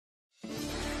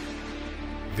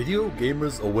Video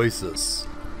Gamers Oasis.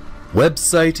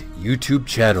 Website, YouTube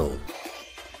channel.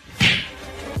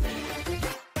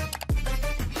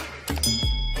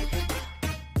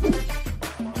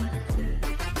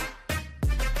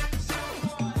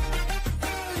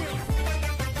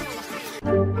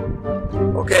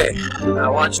 Okay, I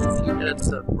watched a few minutes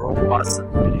of Brew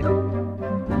video.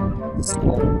 It's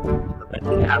called the Red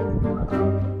Cap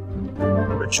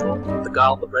Ritual,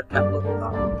 the Red Cap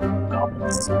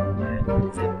Goblins, and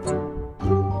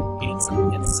to gain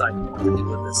some insight on what to do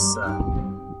with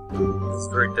this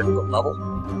very difficult level,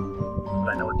 but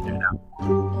I know what to do now.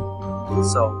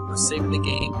 So we're saving the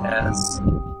game as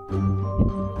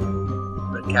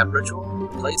Red Cap Ritual.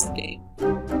 Replace the game.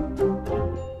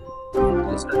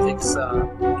 I'm just going to take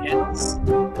some candles,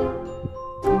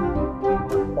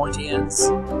 pointy ends,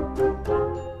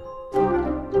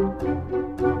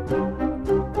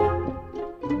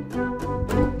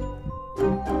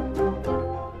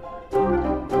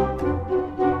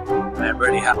 I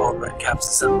already have all red caps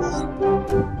assembled.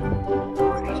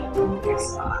 Ready to kick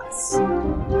ass.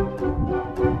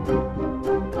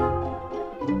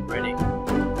 Ready.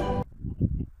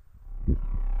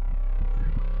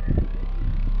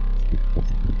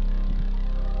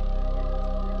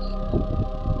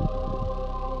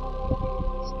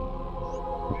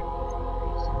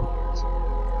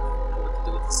 What to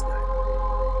do with this guy?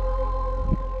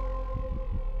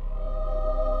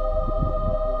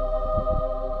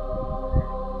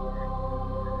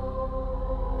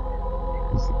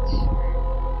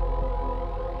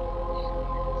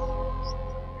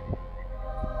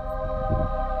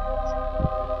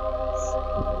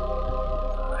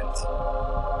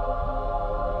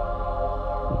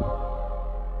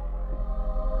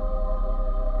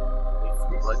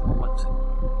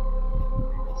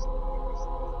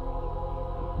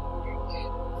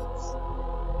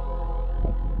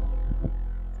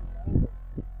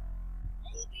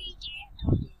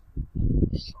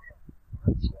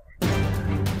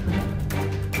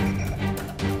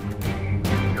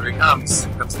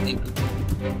 Comes the demon.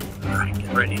 Alright,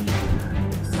 get ready. It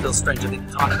feels strange that the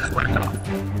tonic is whacked off.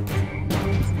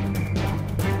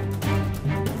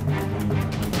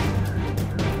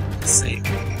 Save.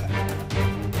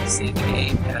 Save the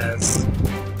game as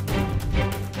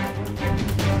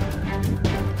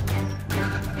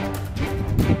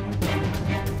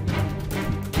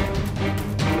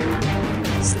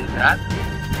save that.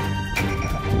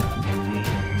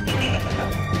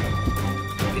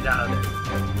 Get out of there.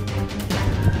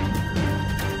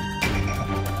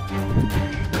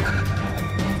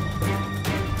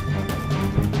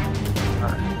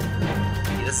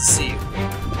 See you.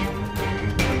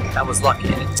 That was lucky. I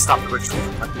didn't stop the ritual.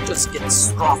 I could just get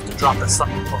Stroff to drop that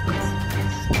something book.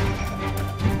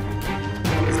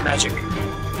 It's magic.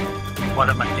 What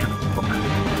am I getting?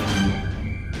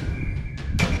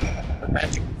 The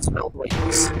magic spelled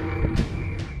waves.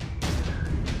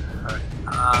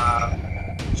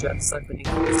 Alright. Jet siphoning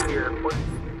atmosphere important.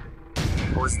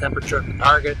 Lowers temperature of the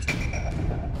target.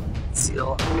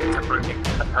 Seal temporarily make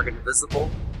the target invisible.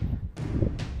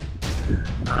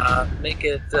 Make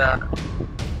it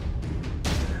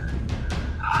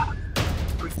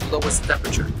briefly lowest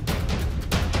temperature.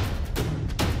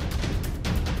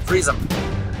 Freeze them.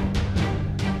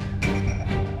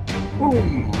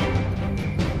 Boom.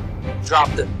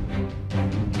 Dropped it.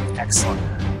 Excellent.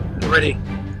 Get ready.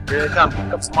 Here they come. Here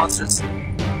comes some monsters.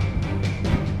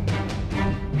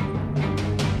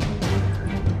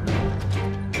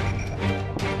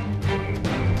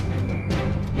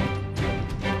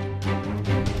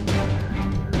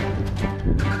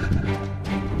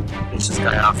 This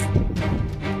guy off.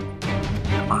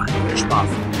 Come on, finish him off.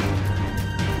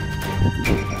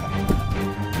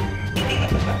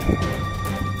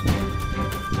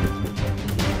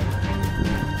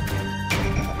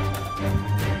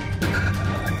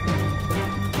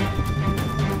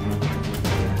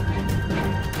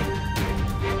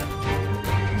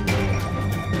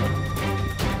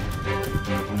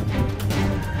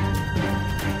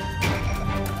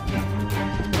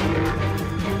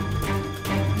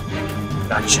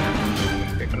 Gotcha.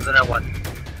 Here comes another one.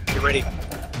 Get ready.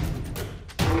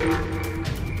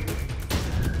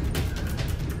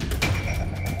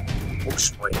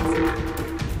 Whoosh wave.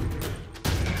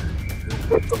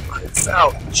 Put the lights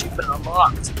out. Achievement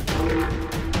unlocked.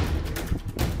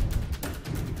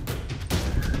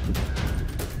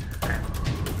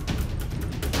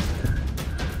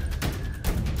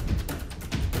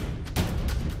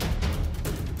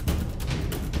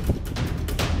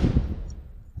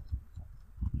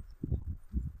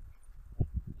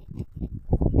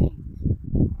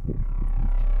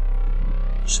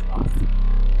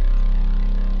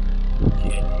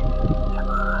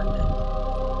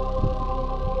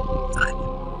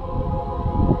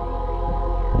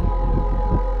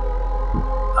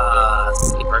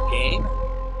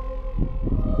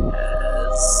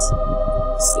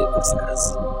 save this as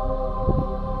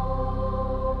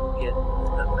get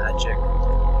the magic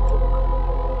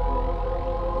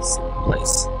same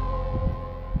place.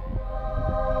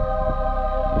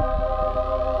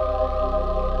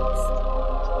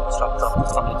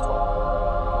 Something told me.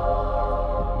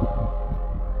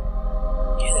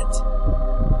 Get it.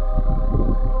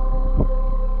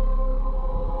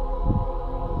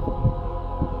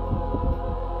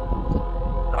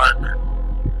 Darn.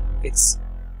 It's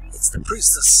the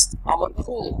priestess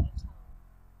Amakul.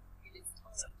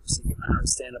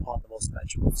 Stand upon the most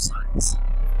magical signs.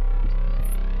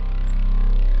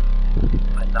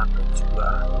 I'm not going to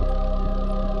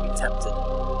be tempted.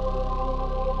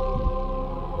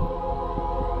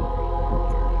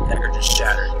 Dagger just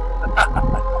shattered.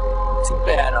 Too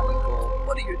bad, Amakul.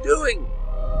 What are you doing?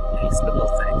 Thanks, but no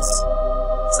thanks.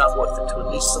 It's not worth it to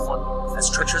unleash someone as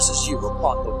treacherous as you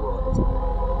upon the world.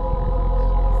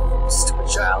 Stupid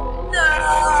child. No!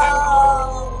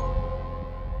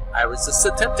 I resist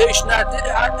the temptation. I did.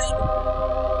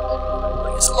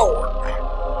 Please, Lord.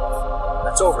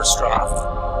 That's over, Stroff.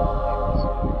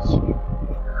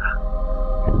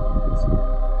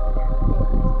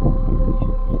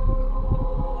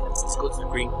 Yes, let's go to the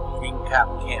Green Cap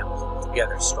camp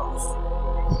together, Stroff.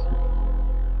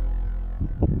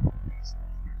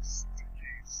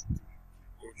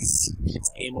 It's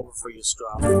game over for you,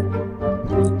 Stroff.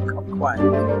 Come quiet.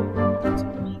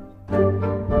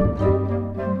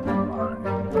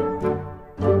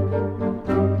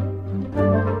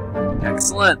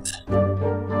 Excellent.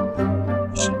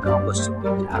 Mission accomplished. We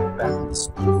need to have it back in the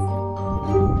school.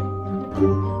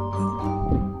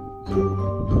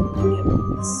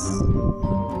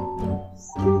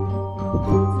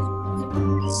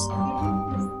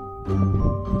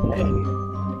 Hey.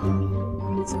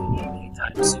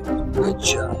 Anytime soon. Good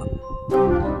job.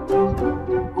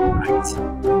 Right.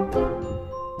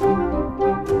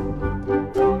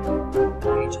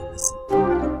 Agents.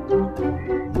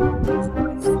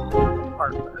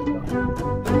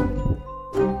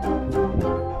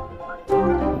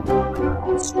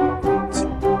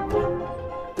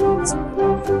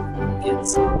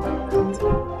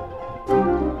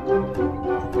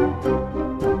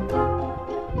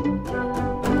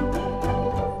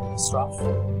 Stroff.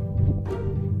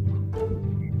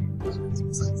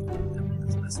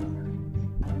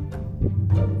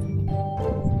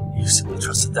 You simply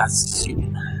trusted that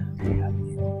union.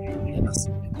 You must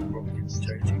have been broken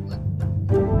territory.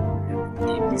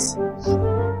 Demons.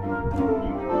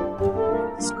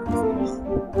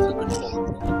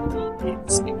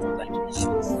 Speak the language.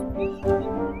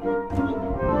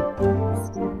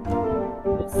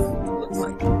 Looks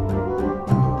like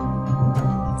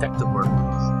effective work.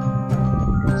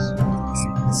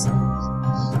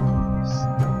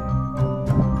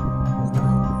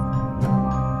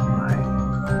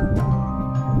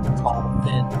 Tall,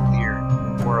 thin, beard,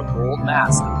 wore a gold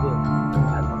mask and hood.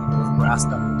 Had one of those brass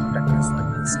knuckle protectors like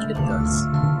this kid does.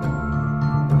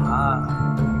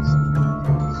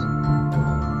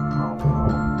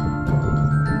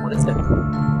 What is it?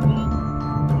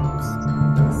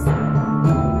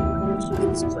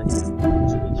 This place is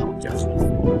no judgment.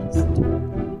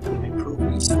 You may prove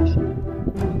useful.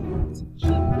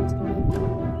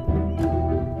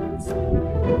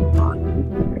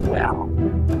 Wow.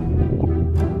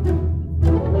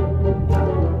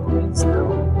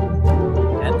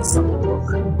 And the sun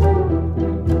broke.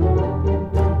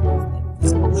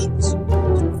 These potions.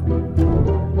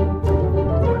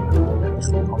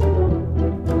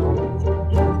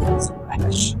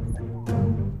 Ash.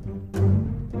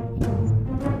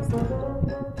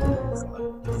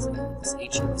 This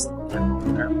ancient is the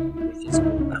apparently with his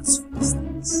nuts for these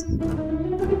things.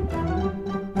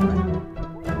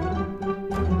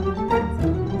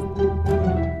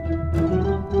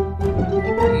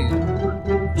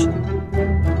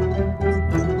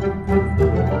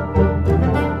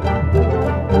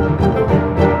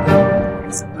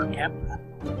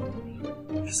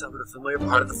 Some of the familiar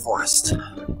part of the forest.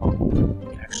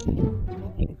 Actually,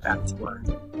 getting back to our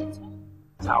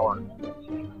tower.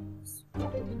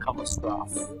 Become a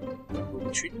Stroff. We'll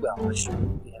be treated well, I sure.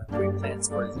 We have great plans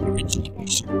for his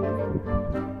education.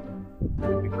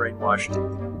 We'll be brainwashed.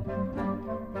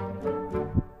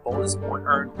 Bonus point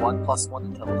earned 1+1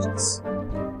 intelligence.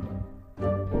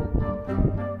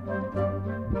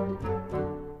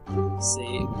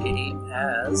 Save game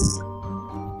as.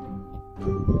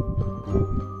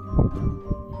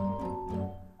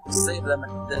 Save them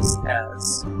this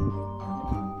as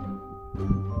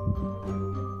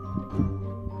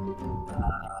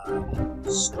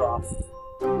Stroff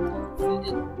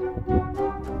defeated.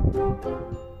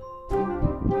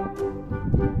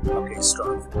 pretty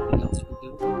strong for anything else we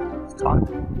do. Talk.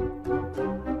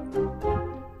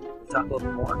 We'll talk a little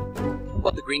bit more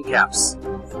about the green caps.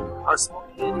 Our small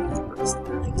community is purpose to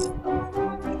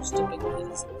just to make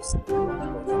it as those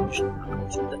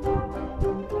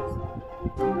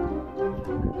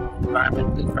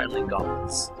environmentally friendly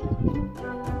goblins.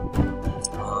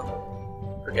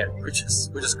 Forget it. We're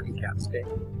just green caps, okay?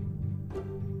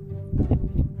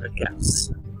 Red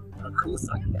caps. Uncouth,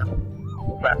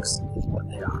 Rex is what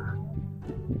they are.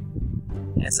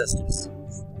 Ancestors.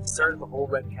 Started the whole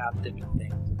red cap digging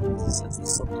thing. Since the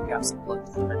soaked caps of blood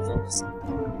red illness.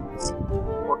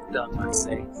 Work done, I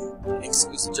say. An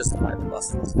excuse to justify the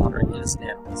lust of slaughtering innocent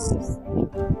animals.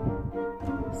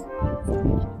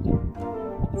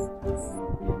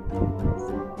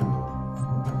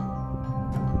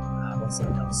 What's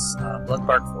something else?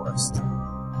 Bloodbark Forest.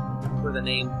 Where the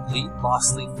name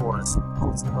Lost Leaf Forest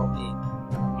holds no name,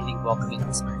 meaning welcoming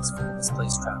experience for the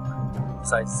displaced traveler.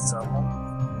 Besides, it's our home.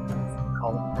 We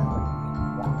call it whatever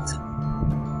we want.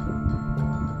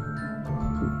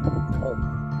 Home.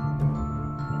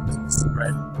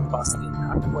 Spread across the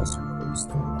entire western coast,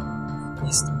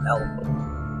 east of Elbow.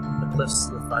 The cliffs,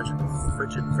 the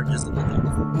frigid fringes of the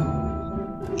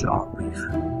jaw reef.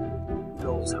 Who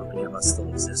knows how many of us still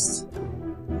exist?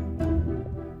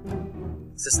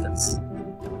 Existence.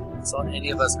 So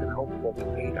any of us can hope what we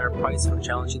paid our price for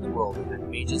challenging the world at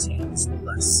mage's hands, no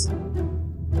less.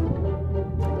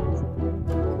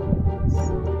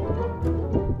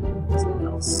 Something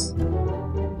else.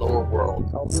 Lower world.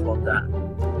 Tell us about that.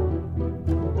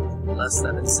 The less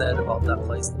that is said about that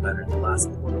place, the better. The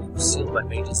last portal was sealed by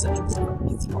mages centuries ago.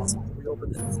 It's possible to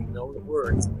reopen them if you know the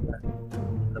words.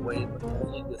 The way, but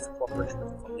only with cooperation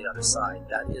from the other side.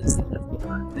 That is the difficult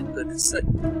part. Thank goodness that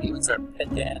humans are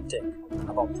pedantic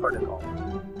about protocol.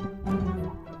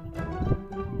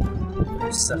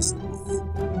 Obsessed with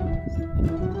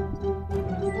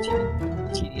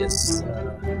tedious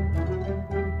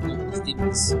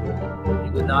demons. They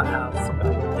would not have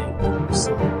forgotten what they were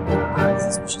so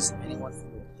suspicious of anyone from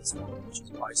this world, which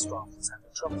is why strong was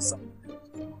having trouble some.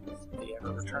 If they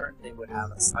ever returned, they would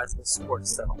have a sizable sport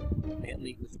settlement,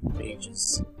 mainly with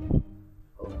mages.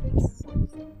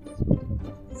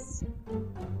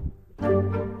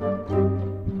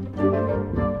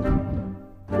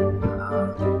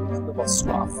 Think about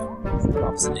Stroff.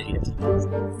 Stroff's an idiot. He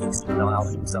thinks he can out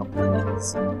himself with the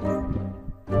demons.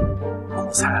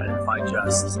 Almost had it if I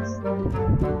just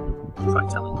try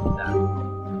telling him that.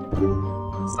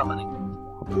 Summoning.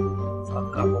 So I've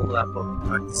got hold of that book and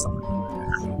tried to summon him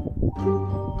there.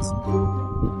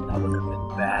 That would have been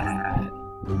bad.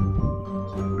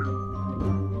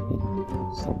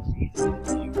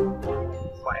 It's you.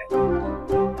 Quiet.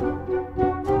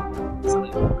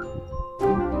 Something more.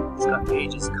 It's got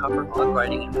pages covered on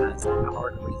writing and has the power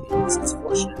to read things. It's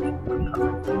fortunate that we're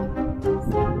covered.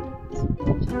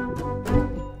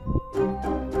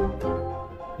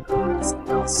 Something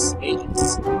else.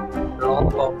 Agents. They're all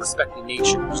about respecting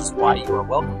nature, which is why you are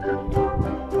welcome there.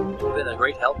 You've been a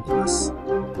great help to us.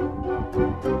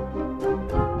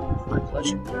 My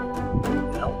pleasure.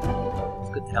 Help.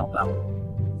 It's good to help out.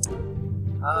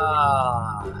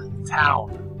 Town.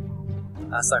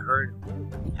 As I heard,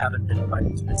 you haven't been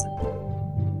invited to visit.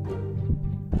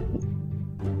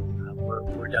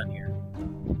 We're done here.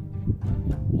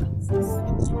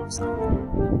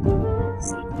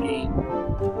 Same game.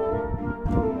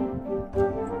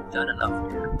 Done enough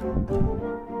here.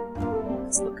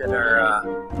 Let's look at our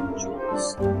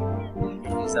jewels. I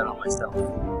can use that on myself.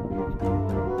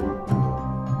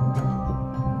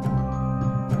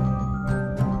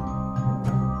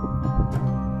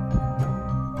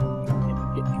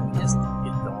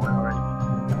 Get going already.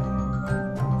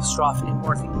 Stroff, any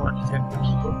more thing you want to detect? I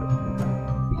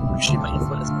appreciate my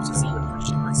input as much as you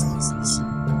appreciate my species.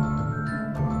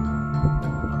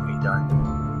 Okay, done.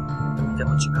 You did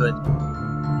what you could.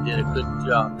 You did a good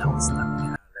job. Now it's time to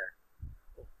get out of there.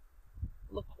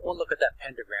 Look at that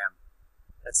pentagram.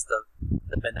 That's the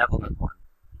benevolent one.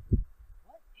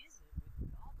 What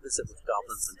is it with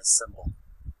goblins in this symbol?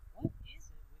 What is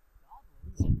it with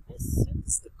goblins in this symbol?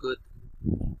 It's the good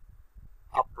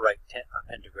upright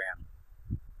pentagram.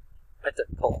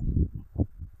 Pentacle.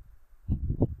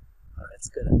 Alright, it's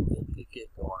good. Get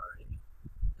going already.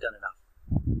 Done enough.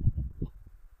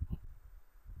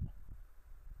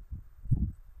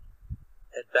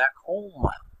 Head back home.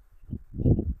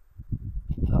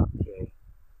 Okay.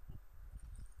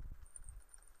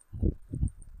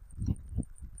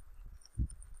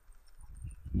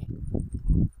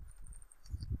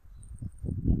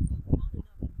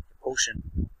 Potion.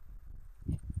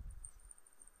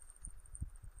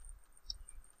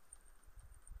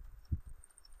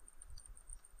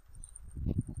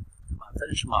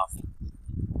 finish him off.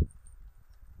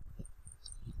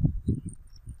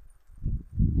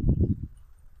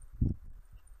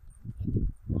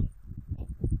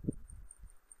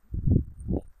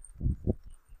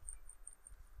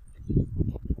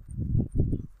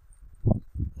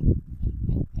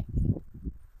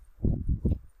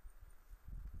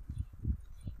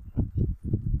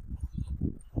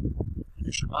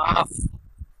 Finish him off.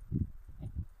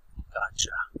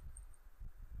 Gotcha.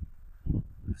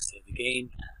 Save the game.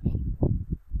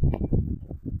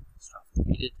 Stop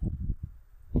defeated.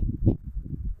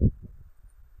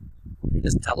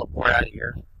 Just teleport out of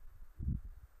here.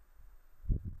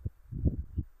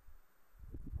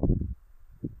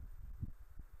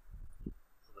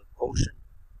 The potion.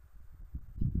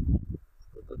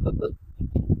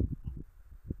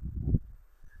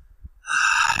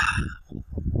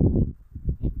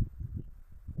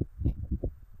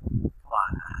 Come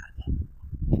on.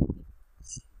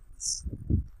 Jeez.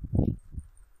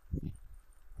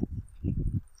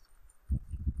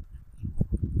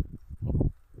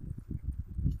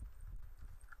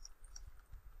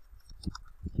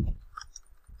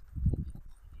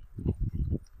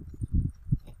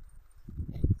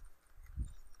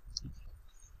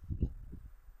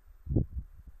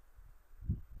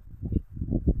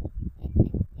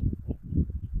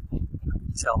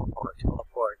 Teleport,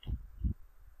 teleport.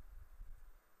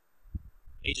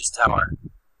 Aegis Tower.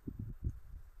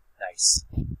 Nice.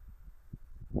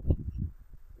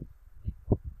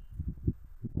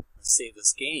 Let's save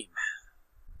this game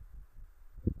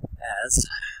as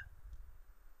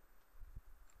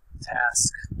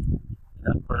task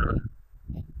number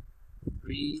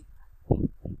 3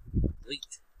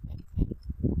 complete.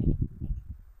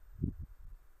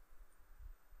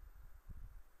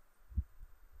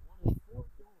 One of 4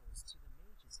 doors to the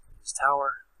mage's Aegis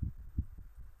Tower.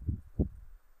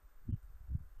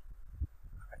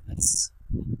 Alright, let's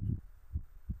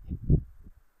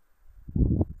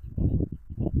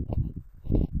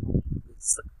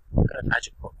look at a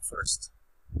magic book first.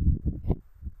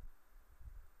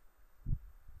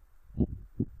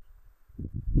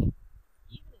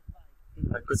 Even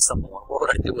If I could summon one, what would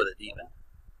I do with it even?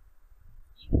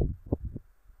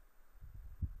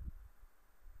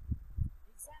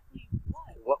 exactly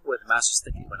What were the masters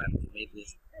thinking when I made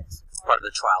this part of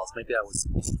the trials? Maybe I was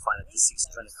supposed to find a deceased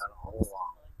Trinity all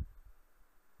along.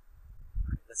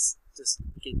 Alright, let's just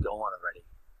get going already.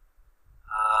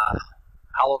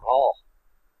 Hallowed Hall.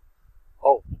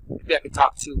 Oh, maybe I could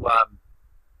talk to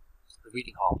the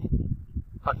reading hall.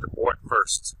 Talk to Bort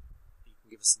first. He can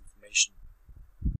give us some information.